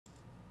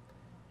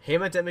Hey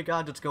my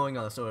demigods, what's going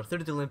on? So,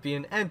 13th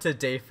Olympian, and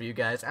today for you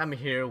guys, I'm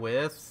here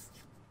with...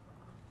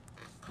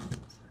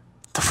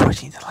 The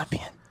 14th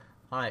Olympian.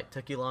 Alright,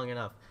 took you long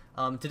enough.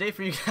 Today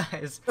for you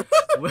guys,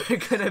 we're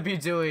gonna be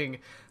doing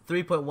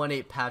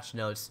 3.18 patch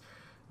notes,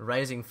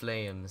 Rising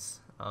Flames.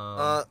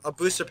 A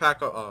booster pack.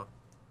 What?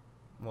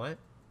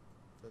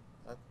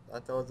 I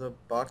thought it was a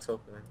box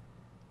opening.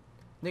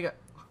 Nigga,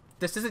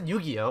 this isn't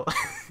Yu-Gi-Oh!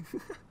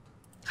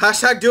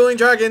 Hashtag Dueling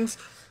Dragons.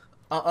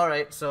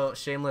 Alright, so,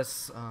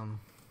 shameless,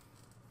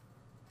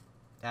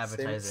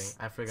 advertising.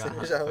 I forgot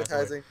how to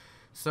advertising.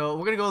 So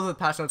we're gonna go over the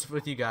patch notes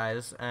with you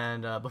guys,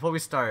 and before we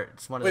start,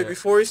 just wanted Wait,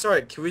 before we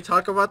start, can we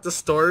talk about the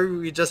story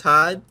we just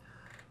had?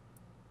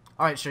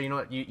 Alright, sure, you know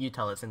what, you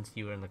tell it since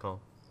you were in the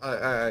call.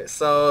 Alright,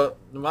 so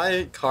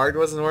my card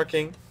wasn't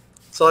working,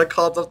 so I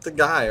called up the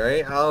guy,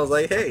 right? I was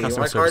like, hey,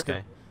 Customer my service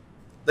card... guy.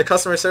 The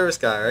customer service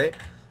guy, right?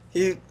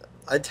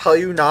 I tell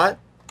you not,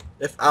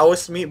 if I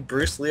was to meet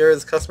Bruce Lee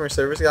as customer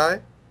service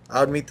guy,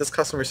 I would meet this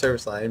customer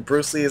service line, and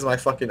Bruce Lee is my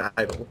fucking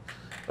idol,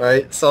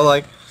 right? So,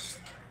 like...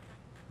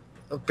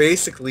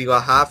 Basically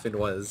what happened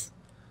was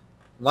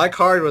my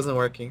card wasn't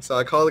working, so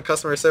I called the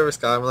customer service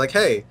guy. I'm like,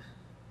 hey,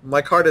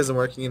 my card isn't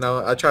working, you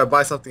know, I try to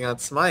buy something on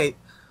Smite,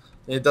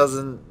 it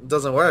doesn't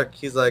work.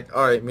 He's like,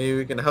 alright, maybe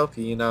we can help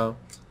you, you know,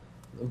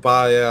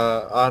 buy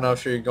I don't know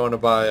if you're going to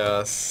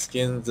buy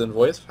skins and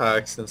voice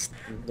packs and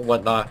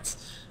whatnot.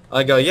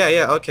 I go,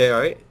 yeah, okay,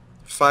 alright.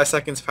 5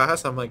 seconds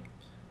pass, I'm like,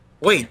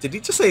 wait, did he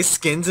just say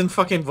skins and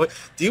fucking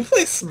voice? Do you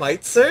play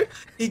Smite, sir?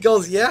 He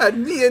goes, yeah,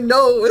 and me and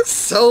no, it's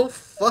so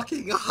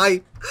fucking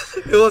hype.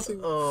 It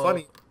wasn't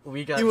funny.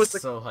 We got he was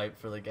so hyped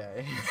for the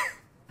guy.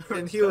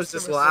 And he was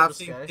just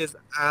laughing his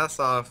ass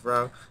off,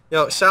 bro.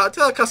 Yo, shout out to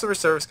the customer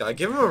service guy.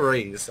 Give him a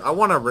raise. I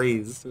want a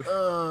raise.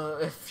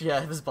 If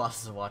his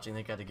bosses are watching,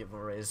 they gotta give him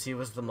a raise. He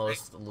was the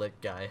most lit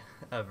guy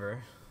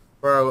ever.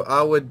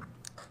 Bro,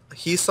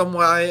 he's some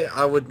guy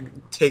I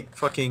would take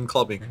fucking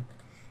clubbing.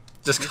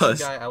 Just He's cause.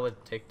 the guy I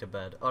would take to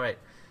bed. Alright.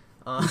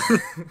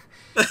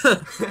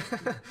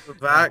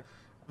 Back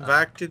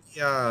to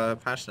the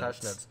patch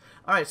notes.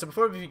 Alright, so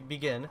before we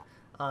begin,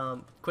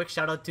 quick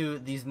shout out to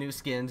these new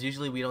skins.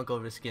 Usually we don't go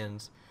over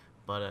skins,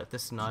 but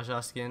this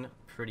Naja skin,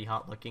 pretty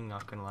hot looking,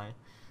 not gonna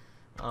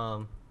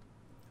lie.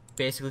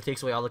 Basically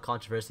takes away all the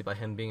controversy by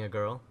him being a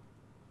girl.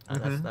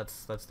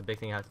 That's the big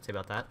thing I have to say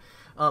about that.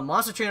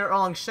 Monster Trainer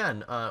Erlang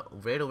Shen,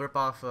 way to rip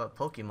off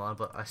Pokemon,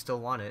 but I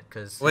still want it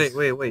because.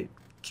 Wait.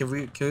 Can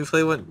we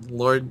play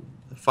what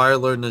Fire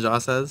Lord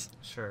Najah says?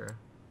 Sure.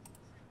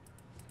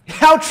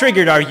 How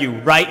triggered are you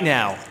right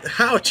now?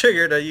 How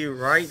triggered are you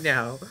right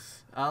now?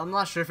 I'm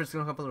not sure if it's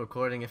gonna come up on the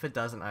recording. If it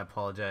doesn't, I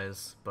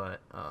apologize, but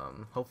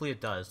hopefully it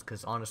does,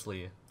 because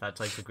honestly, that's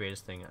like the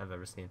greatest thing I've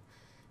ever seen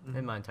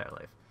in my entire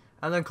life.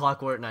 And then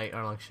Clockwork Knight,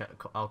 Erlang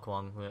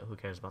Alkwang, who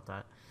cares about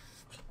that?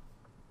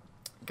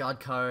 God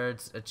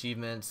cards,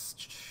 achievements,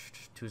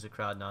 choose a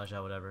crowd,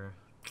 Naja, whatever.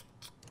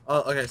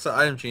 Oh, okay. So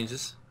item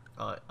changes.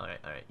 Alright,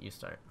 you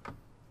start.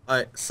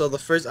 Alright, so the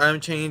first item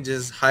change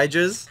is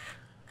Hydras.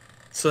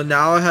 So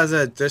now it has an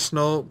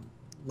additional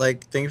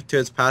thing to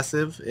its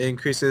passive. It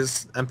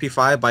increases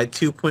MP5 by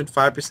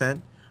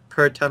 2.5%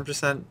 per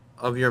 10%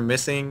 of your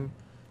missing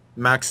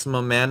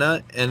maximum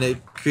mana, and it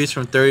increases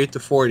from 30 to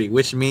 40,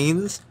 which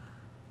means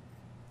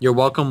you're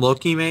welcome,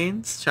 Loki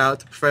mains. Shout out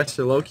to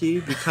Professor Loki,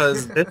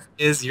 because this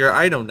is your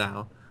item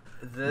now.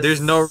 There's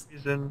no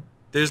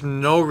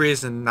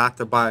reason not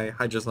to buy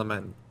Hydra's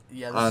Lament.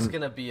 Yeah, this is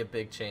gonna be a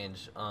big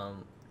change.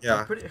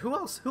 Yeah. Who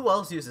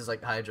else uses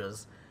like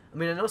Hydras? I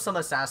mean, I know some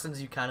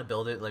assassins you kind of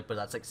build it but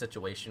that's like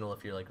situational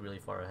if you're like really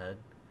far ahead.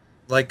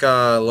 Like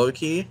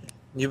Loki,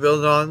 you build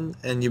it on,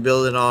 and you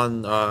build it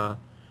on.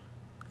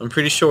 I'm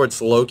pretty sure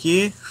it's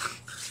Loki.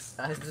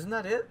 Isn't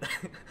that it?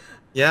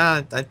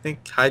 Yeah, I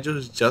think Hydra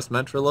was just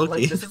meant for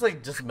Loki. Like, this is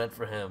like just meant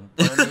for him.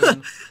 But, I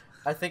mean,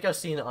 I think I've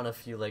seen it on a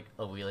few like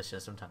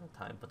wheelishes from time to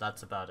time, but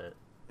that's about it.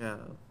 Yeah.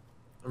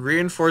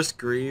 Reinforced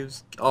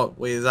Greaves. Oh,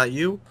 wait, is that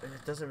you?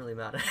 It doesn't really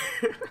matter.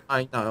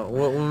 I know.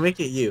 We'll make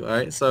it you,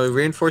 alright? So,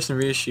 Reinforced and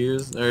Reissue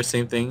are the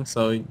same thing,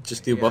 so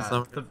just do both of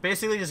them. But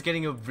basically just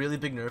getting a really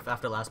big nerf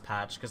after last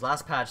patch, because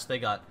last patch they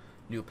got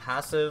new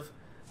passive,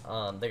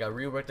 they got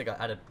reworked, they got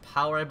added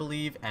power, I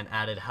believe, and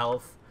added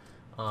health,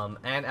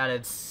 and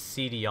added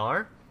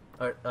CDR,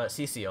 or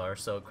CCR,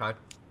 so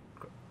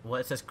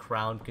it says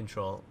crowd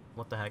control.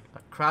 What the heck?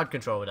 Crowd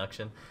control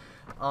reduction.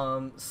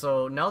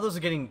 So now those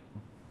are getting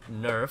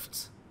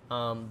nerfed.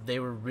 They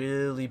were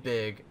really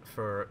big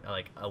for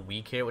like a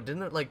week here.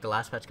 Didn't it, like the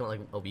last patch come out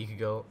like a week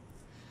ago?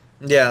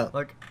 Yeah.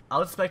 Like I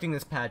was expecting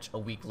this patch a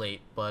week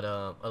late, but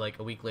or like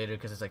a week later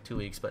because it's like 2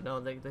 weeks. But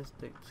no, they just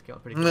came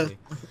out pretty quickly.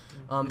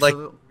 Like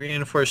so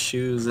reinforced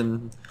shoes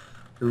and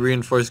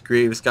reinforced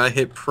Greaves got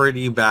hit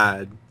pretty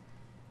bad.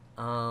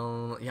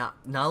 Yeah.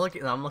 Now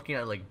I'm looking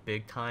at like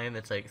big time.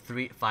 It's like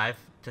 5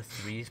 to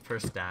 3 per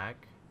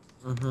stack.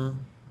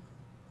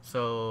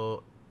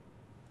 So.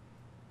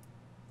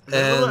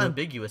 They're a little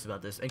ambiguous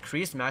about this.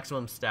 Increased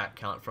maximum stack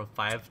count from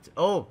 5 to...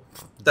 Oh!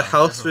 The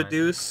health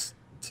reduced,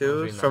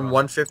 too, from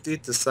 150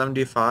 to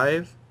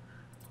 75.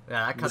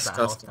 Yeah, that cuts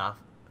the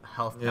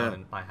health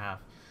down by half.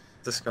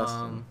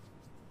 Disgusting.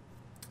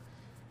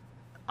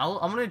 I'm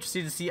gonna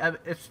interested to see.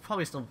 It's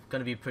probably still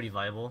gonna be pretty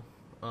viable.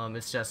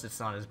 It's just it's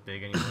not as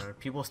big anymore.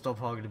 People are still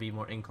probably gonna be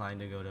more inclined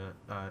to go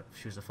to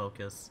Shoes of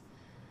Focus.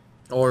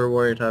 Or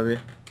Warrior Heavy.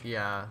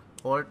 Yeah,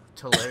 or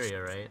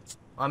Teleria, right?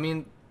 I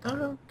mean, I don't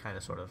know. Kind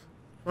of, sort of.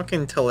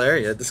 Fucking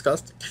Teleria,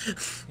 disgusting.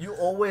 You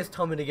always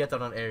tell me to get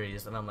that on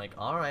Ares, and I'm like,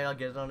 alright, I'll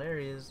get it on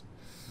Ares.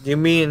 You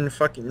mean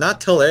fucking not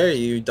Teleria,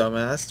 you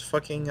dumbass.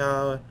 Fucking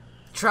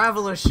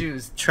Traveler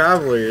shoes.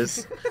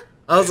 Travelers.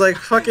 I was like,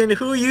 fucking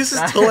who uses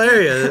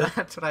Teleria?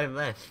 That's what I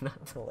meant,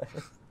 not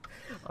Teleria.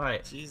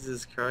 Alright.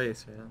 Jesus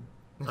Christ, man.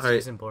 Alright.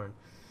 It's important.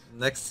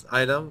 Next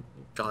item.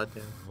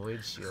 Goddamn.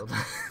 Void Shield.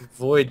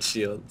 Void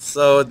Shield.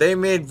 So they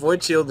made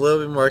Void Shield a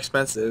little bit more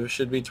expensive.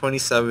 Should be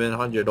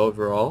 2,700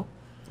 overall.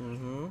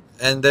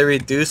 And they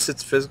reduced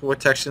its physical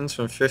protections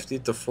from 50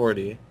 to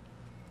 40.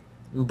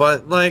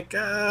 But like,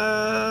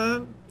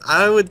 I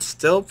would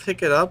still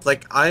pick it up.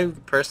 Like, I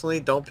personally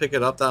don't pick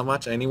it up that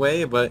much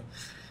anyway. But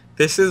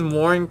this is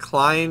more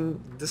inclined.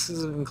 This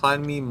is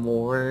inclined me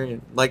more,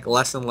 like,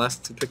 less and less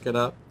to pick it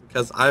up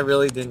because I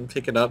really didn't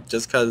pick it up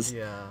just because.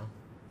 Yeah.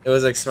 It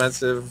was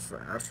expensive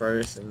at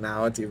first, and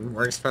now it's even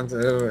more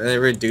expensive, and it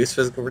reduced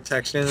physical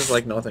protections.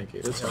 Like, no thank you.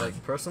 It's fine.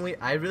 Like, personally,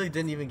 I really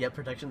didn't even get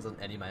protections on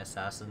any of my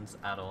assassins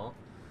at all.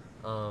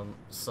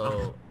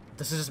 So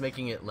this is just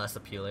making it less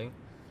appealing.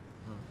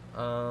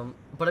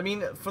 But I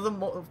mean, for the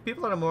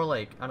people that are more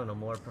like, I don't know,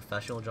 more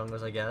professional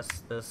junglers, I guess,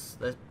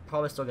 they're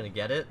probably still gonna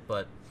get it,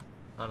 but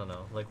I don't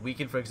know. Like,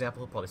 Weekend, for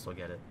example, will probably still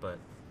get it, but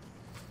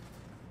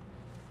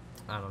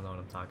I don't know what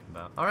I'm talking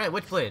about. Alright,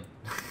 Witchblade.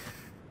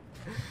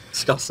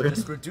 Disgusting.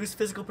 Just reduce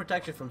physical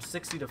protection from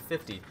 60 to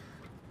 50.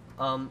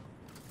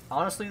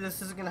 Honestly,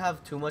 this isn't gonna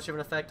have too much of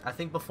an effect. I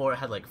think before it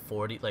had like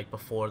 40, like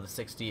before the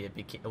 60,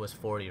 it was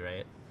 40,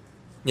 right?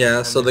 Yeah,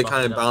 And so they buffed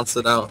kind it of up to bounced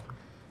it 60. out.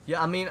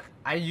 Yeah, I mean,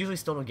 I usually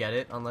still don't get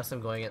it unless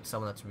I'm going at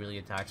someone that's really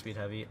attack speed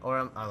heavy,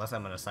 or unless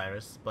I'm an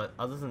Osiris. But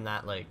other than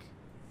that, like,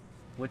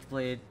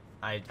 Witchblade,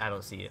 I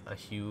don't see a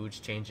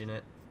huge change in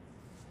it.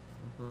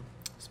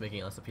 It's making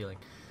it less appealing.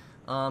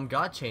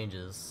 God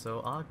changes,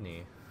 so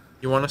Agni.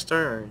 You want to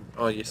start? Or?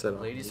 Oh, you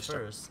said Ladies you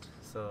start. first,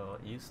 so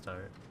you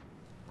start.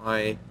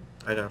 I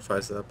identify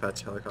as a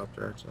Apache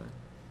helicopter, actually.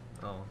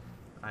 Oh,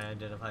 I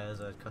identify as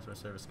a customer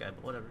service guy,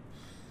 but whatever.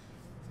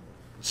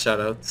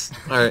 Shoutouts.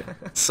 Alright,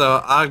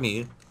 so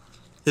Agni.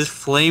 His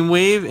Flame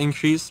Wave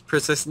increased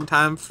persistent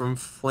time from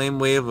Flame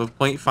Wave of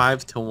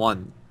 0.5 to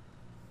 1.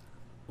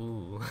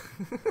 Ooh.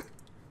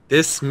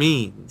 This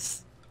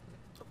means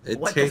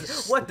what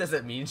does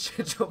it mean,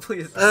 Shinjo?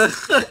 Please.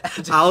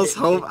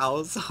 I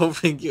was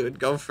hoping you would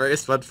go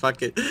first, but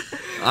fuck it.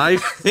 I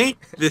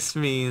think this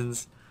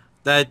means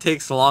that it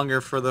takes longer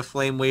for the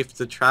Flame Wave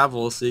to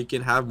travel, so you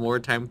can have more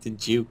time to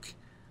juke.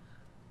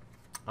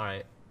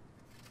 Alright.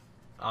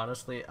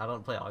 Honestly, I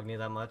don't play Agni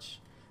that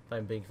much, if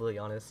I'm being fully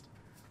honest.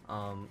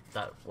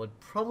 That would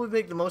probably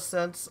make the most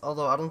sense,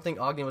 although I don't think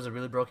Agni was a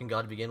really broken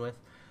god to begin with.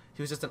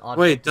 He was just an odd.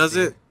 Wait, does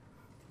it?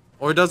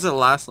 Or does it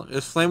last long?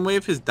 Is Flame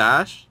Wave his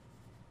dash?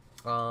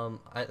 I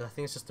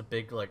think it's just a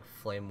big, like,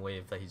 flame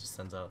wave that he just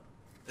sends out.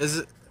 Is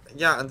it?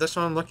 Yeah, and that's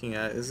what I'm looking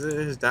at. Is it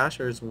his dash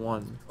or his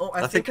one? Oh,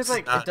 I think it's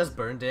like, it does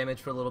burn damage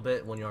for a little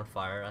bit when you're on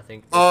fire, I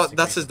think. Oh,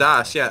 that's his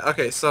dash, yeah.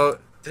 Okay, so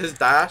his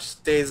dash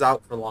stays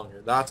out for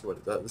longer. That's what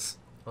it does.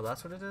 Oh,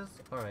 that's what it is?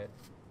 Alright.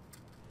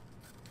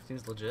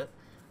 Seems legit.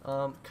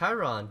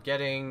 Chiron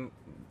getting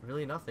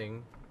really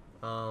nothing.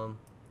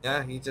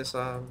 Yeah, he just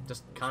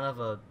kind of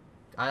a...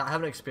 I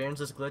haven't experienced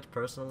this glitch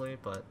personally,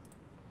 but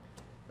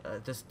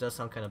this does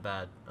sound kind of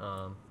bad. It's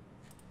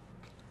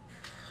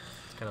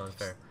kind of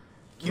unfair.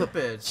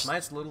 Cupid,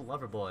 Smite's little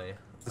lover boy.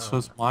 This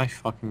was my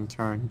fucking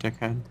turn,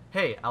 dickhead.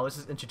 Hey, I was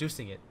just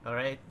introducing it.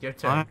 Alright, your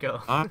turn.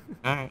 Go.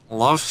 Alright.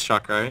 Love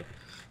Struck, right?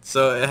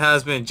 So it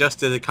has been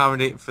adjusted to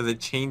accommodate for the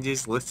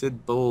changes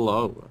listed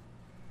below.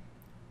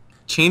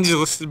 Changes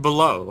listed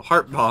below.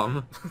 Heart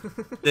Bomb.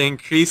 They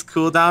increased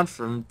cooldown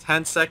from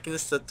 10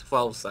 seconds to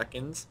 12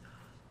 seconds.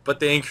 But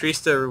they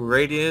increased the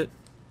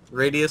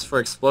radius for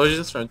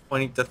explosions from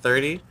 20 to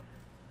 30.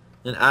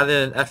 And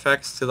added an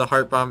FX to the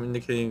Heart Bomb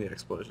indicating the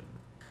explosion.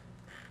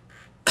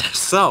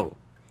 So,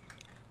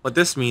 what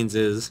this means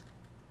is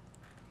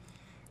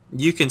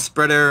you can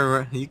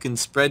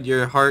spread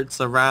your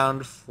hearts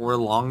around for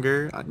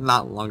longer,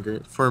 not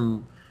longer,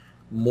 for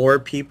more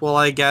people,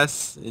 I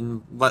guess.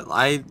 But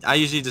I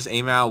usually just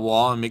aim at a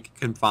wall and make it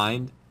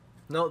confined.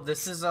 No,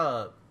 this is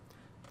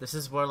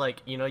where,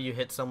 like, you know, you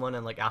hit someone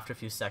and, like, after a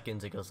few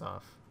seconds it goes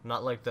off.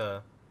 Not like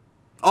the...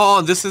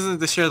 Oh, this isn't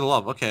the share the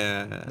love.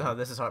 Okay. No,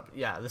 this is hard.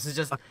 Yeah, this is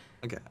just...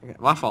 Okay.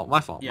 My fault.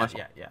 Yeah.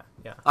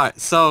 Alright,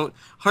 so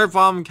Heart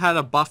Bomb had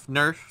a buff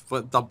nerf,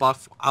 but the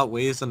buff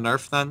outweighs the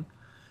nerf then.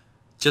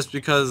 Just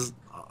because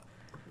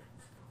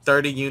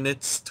 30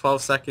 units,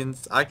 12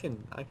 seconds, I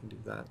can do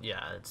that.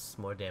 Yeah, it's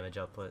more damage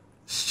output.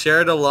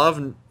 Share the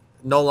love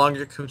no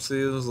longer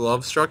consumes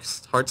love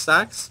strucks heart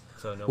stacks,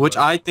 so no which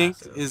I think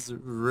passive. is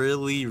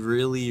really,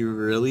 really,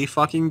 really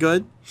fucking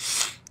good.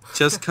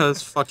 Just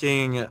cause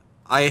fucking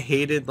I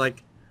hated,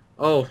 like,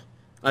 oh,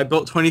 I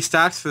built 20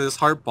 stacks for this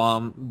heart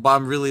bomb, but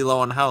I'm really low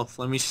on health.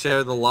 Let me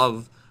share the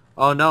love.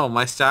 Oh no,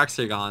 my stacks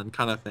are gone,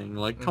 kind of thing.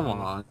 Like, come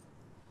on.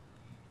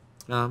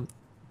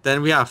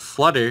 Then we have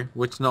Flutter,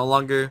 which no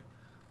longer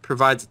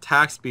provides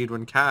attack speed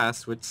when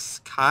cast,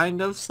 which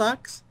kind of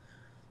sucks.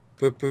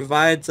 But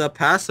provides a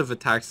passive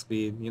attack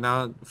speed,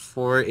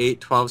 4,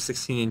 8, 12,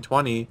 16, and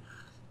 20.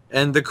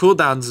 And the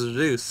cooldowns is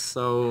reduced,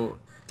 so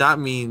that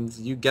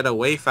means you get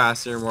away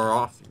faster more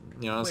often.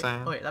 You know what I'm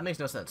saying? Wait, that makes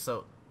no sense.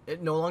 So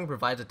it no longer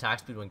provides attack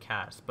speed when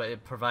cast, but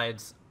it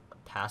provides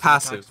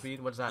passive attack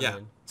speed? What does that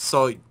mean?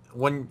 So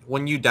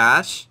when you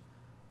dash,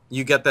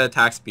 you get the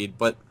attack speed,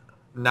 but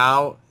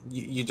now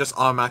you just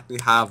automatically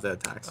have the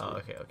attack speed. Oh,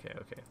 okay.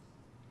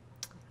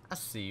 I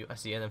see.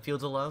 And then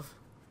Fields of Love?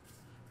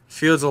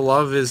 Fields of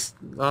Love is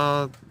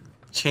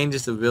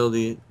changes the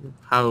ability,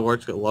 how it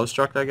works with Love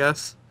Struck, I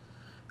guess.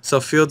 So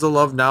Fields of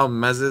Love now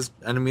mezzes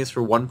enemies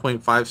for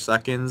 1.5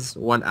 seconds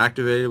when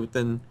activated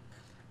within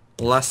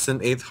less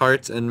than 8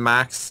 hearts, and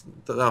max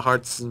the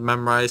hearts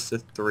memorized to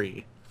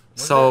 3.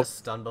 Wasn't it a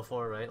stun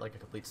before, right? Like a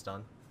complete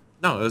stun?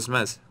 No, it was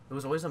mez. It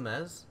was always a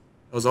mez?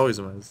 It was always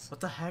a mez. What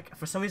the heck?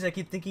 For some reason I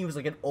keep thinking it was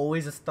like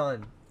always a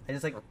stun. I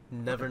just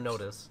never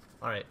notice.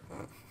 Alright.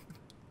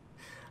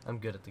 I'm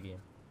good at the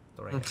game.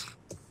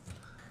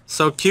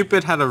 So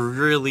Cupid had a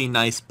really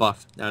nice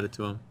buff added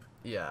to him.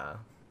 Yeah.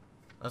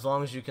 As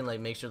long as you can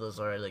make sure those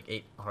are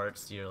 8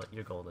 hearts, you're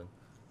golden.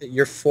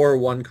 Your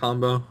 4-1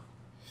 combo.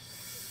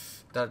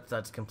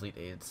 That's complete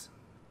AIDS.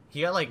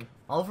 He got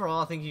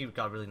overall I think he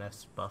got really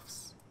nice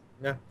buffs.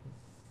 Yeah.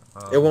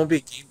 It won't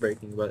be game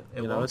breaking, but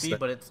it won't be,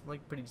 but it's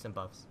pretty decent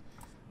buffs.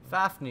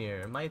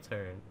 Fafnir, my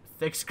turn.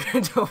 Fix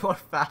Gryffindor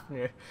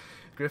Fafnir.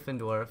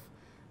 Gryffindor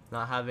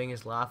not having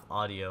his laugh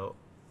audio.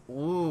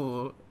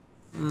 Ooh.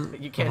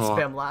 You can't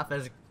spam laugh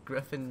as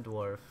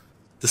Gryffindor.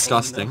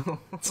 Disgusting. Oh, no.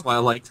 That's what I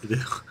like to do.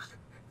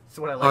 That's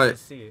what I like to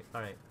see.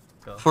 Alright,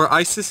 go. For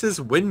Isis's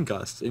Wind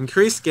Gust,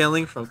 increase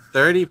scaling from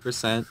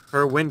 30%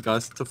 per Wind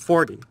Gust to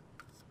 40.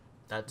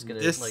 That's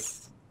gonna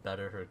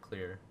better her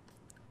clear.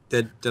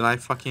 Did I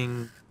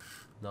fucking...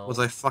 No. Was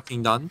I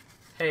fucking done?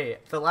 Hey,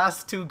 the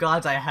last 2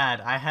 gods I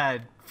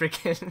had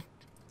freaking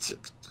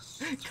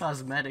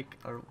cosmetic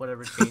or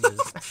whatever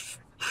changes.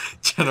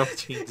 General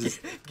changes.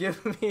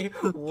 Give me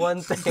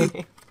one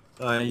thing.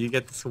 You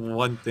get this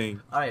one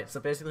thing. Alright, so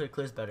basically it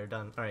clears better.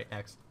 Done. Alright,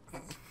 next.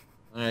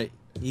 Alright,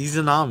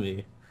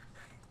 Izanami.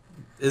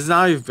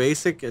 Izanami's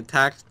basic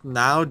attack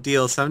now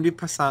deals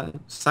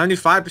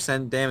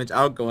 75% damage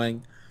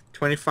outgoing,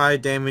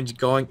 25 damage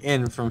going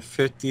in from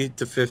 50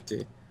 to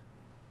 50.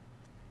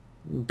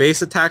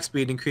 Base attack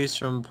speed increased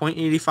from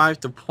 0.85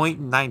 to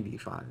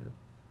 0.95.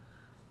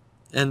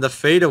 And the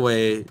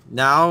fadeaway,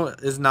 now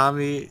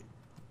Izanami,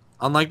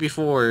 unlike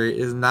before,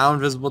 is now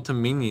invisible to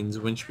minions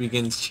when she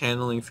begins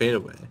channeling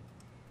fadeaway.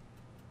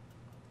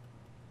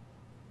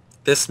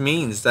 This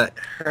means that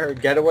her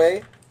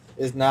getaway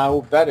is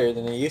now better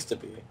than it used to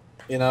be.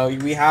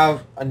 We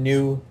have a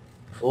new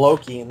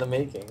Loki in the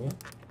making.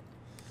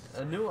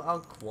 A new Ao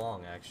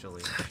Kuang,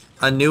 actually.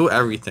 A new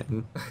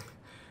everything.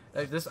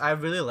 I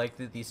really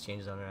liked these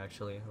changes on her,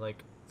 actually.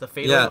 The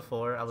fadeaway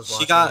before, I was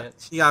watching it.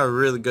 She got a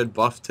really good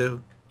buff,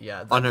 too.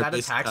 Yeah, that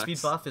attack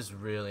speed buff is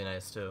really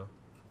nice, too.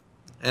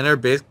 And her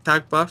base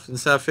attack buff,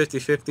 instead of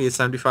 50-50, it's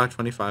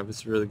 75-25.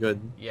 It's really good.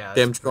 Yeah.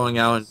 Damage going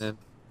out and then...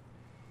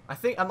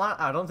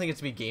 I don't think it's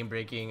to be game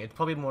breaking. It's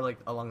probably more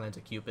along the lines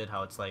of Cupid,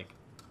 how it's it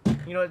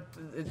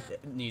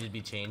needed to be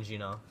changed,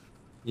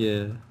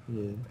 Yeah.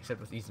 Except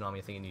with Izanami,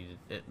 I think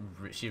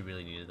she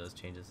really needed those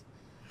changes.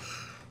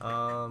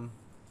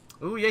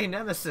 Ooh, yay,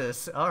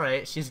 Nemesis.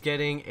 Alright, she's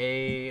getting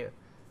a...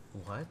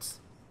 What?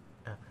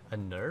 A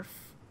nerf?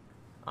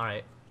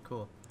 Alright,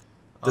 cool.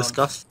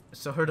 Disgust.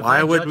 So her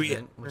Divine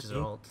Judgment, which is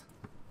her ult.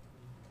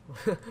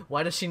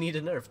 Why does she need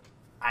a nerf?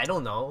 I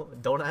don't know.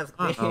 Don't ask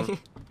me.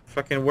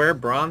 Fucking we're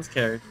bronze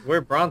characters.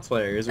 We're bronze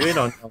players. We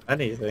don't know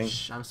anything.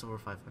 Shh, I'm silver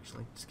 5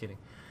 actually. Just kidding.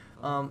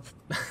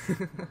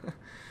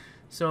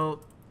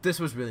 So this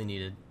was really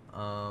needed.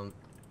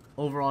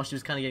 Overall, she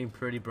was kind of getting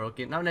pretty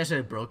broken. Not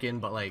necessarily broken,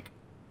 but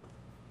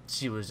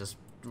she was just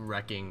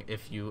wrecking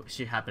if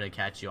she happened to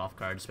catch you off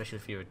guard, especially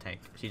if you were a tank.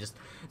 She just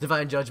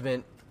Divine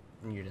Judgment,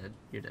 and you're dead.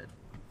 You're dead.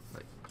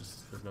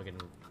 There's no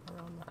getting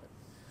around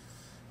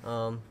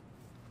that.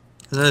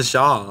 The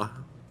Shaw.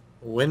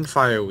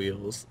 Windfire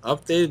Wheels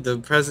updated the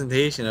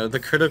presentation of the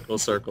critical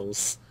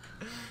circles.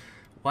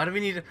 Why do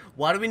we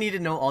need to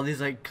know all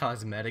these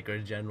cosmetic or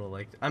general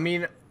I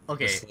mean,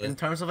 okay, in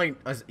terms of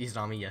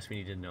Izanami, yes, we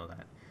need to know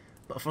that.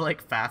 But for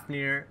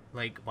Fafnir,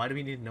 why do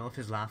we need to know if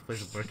his laugh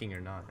was working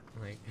or not?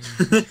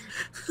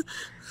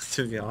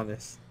 To be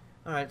honest.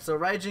 Alright, so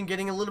Raijin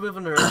getting a little bit of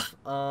a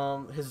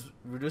nerf. His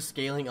reduced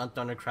scaling on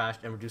Thunder Crash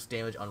and reduced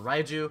damage on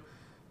Raiju.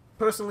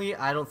 Personally,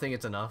 I don't think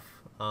it's enough.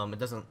 It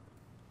doesn't...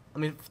 I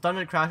mean,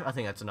 Thunder Crash, I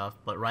think that's enough.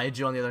 But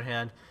Raiju, on the other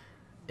hand,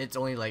 it's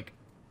only,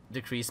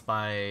 decreased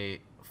by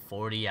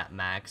 40 at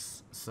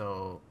max.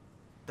 So,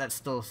 that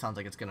still sounds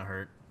like it's gonna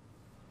hurt.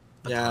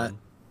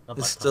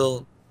 It's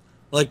still...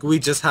 we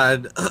just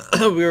had...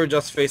 we were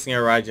just facing a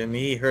Raijin, and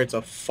he hurts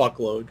a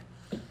fuckload.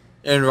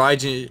 And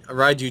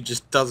Raiju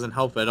just doesn't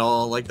help at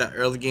all. Like that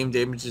early game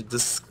damage is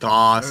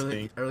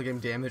disgusting. Early game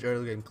damage,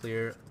 early game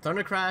clear.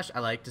 Thunder Crash, I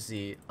like to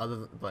see.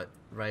 But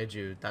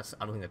Raiju,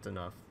 I don't think that's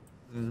enough.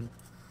 All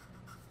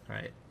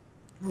right.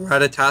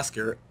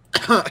 Ratatasker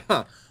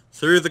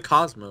through the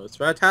cosmos.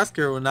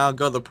 Ratatasker will now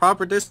go the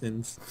proper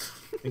distance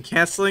and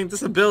canceling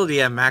this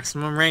ability at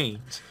maximum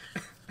range.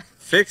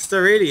 Fix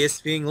the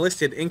radius being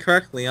listed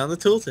incorrectly on the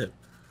tooltip.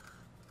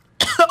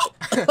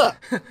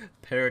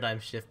 Paradigm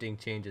shifting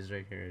changes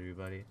right here,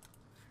 everybody.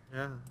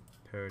 Yeah.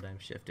 Paradigm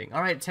shifting.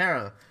 All right,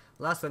 Terra.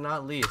 Last but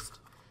not least,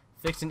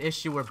 fixed an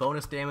issue where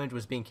bonus damage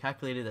was being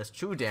calculated as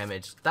true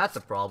damage. That's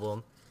a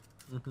problem.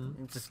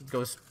 It just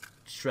goes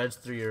shreds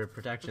through your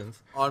protections.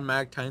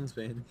 Automatic time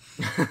span.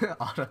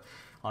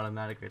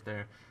 Automatic right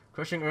there.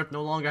 Crushing Earth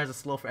no longer has a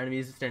slow for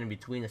enemies standing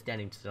between the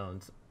standing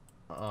stones.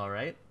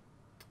 Alright.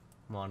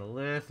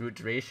 Monolith. Root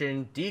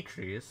duration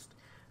decreased.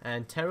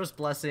 And Terra's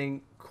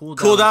Blessing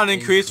cooldown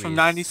increased from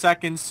 90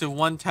 seconds to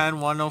 110,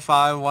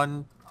 105,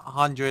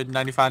 100,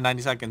 95,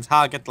 90 seconds.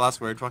 Ha, get the last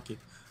word. Fuck you.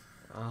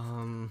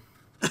 I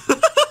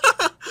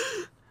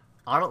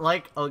don't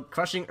like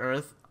Crushing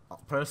Earth.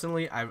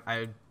 Personally,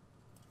 I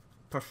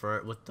prefer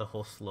it with the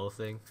whole slow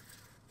thing.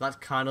 That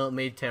kind of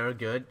made Terra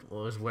good.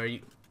 Was where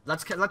you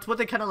that's what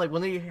they kind of like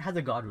when they had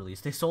the God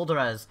release. They sold her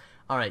as,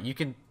 all right, you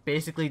can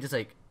basically just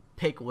like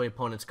pick where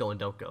opponents go and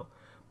don't go.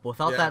 But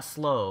without that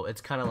slow,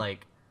 it's kind of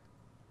like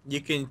you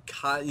can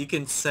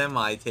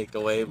semi take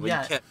away, but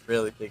you can't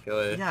really take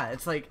away. Yeah,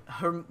 it's like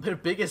her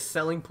biggest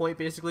selling point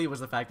basically was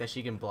the fact that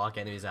she can block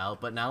enemies out.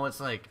 But now it's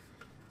like,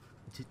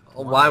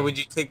 why would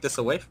you take this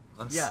away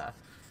from us? Yeah,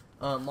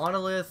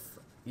 Monolith.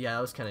 Yeah,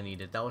 that was kind of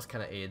needed. That was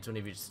kind of AIDS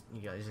whenever you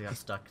guys got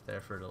stuck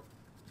there for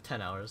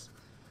 10 hours.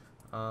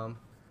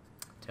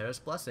 Terra's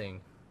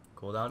Blessing,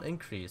 cooldown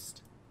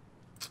increased.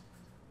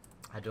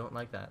 I don't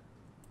like that.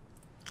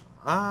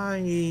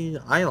 I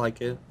like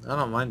it. I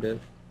don't mind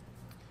it.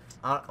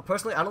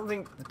 Personally, I don't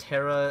think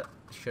Terra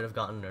should have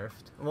gotten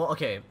nerfed. Well,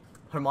 okay,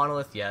 her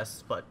Monolith,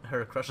 yes, but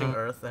her Crushing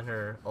Earth and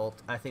her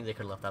ult, I think they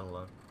could have left that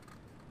alone.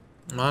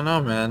 I don't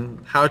know,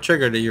 man. How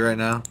triggered are you right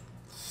now?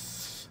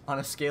 On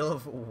a scale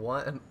of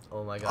 1,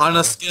 oh my god. On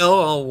a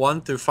scale of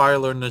 1 through Fire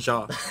Lord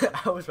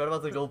Najah. I was right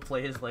about to go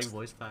play his like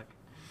voice pack.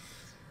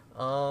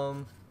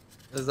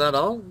 Is that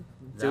all?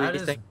 That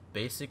is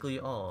basically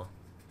all.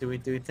 Do we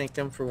thank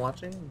them for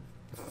watching?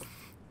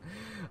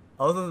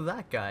 Other than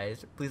that,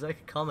 guys, please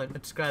like, comment, and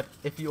subscribe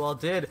if you all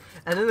did.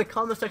 And in the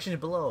comment section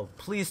below,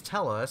 please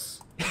tell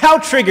us, how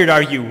triggered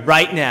are you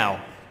right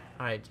now?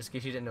 Alright, just in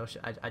case you didn't know,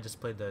 I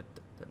just played the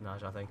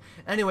Naja thing.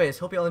 Anyways,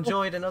 hope you all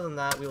enjoyed, and other than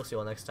that, we will see you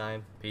all next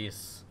time.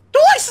 Peace.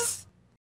 Devices!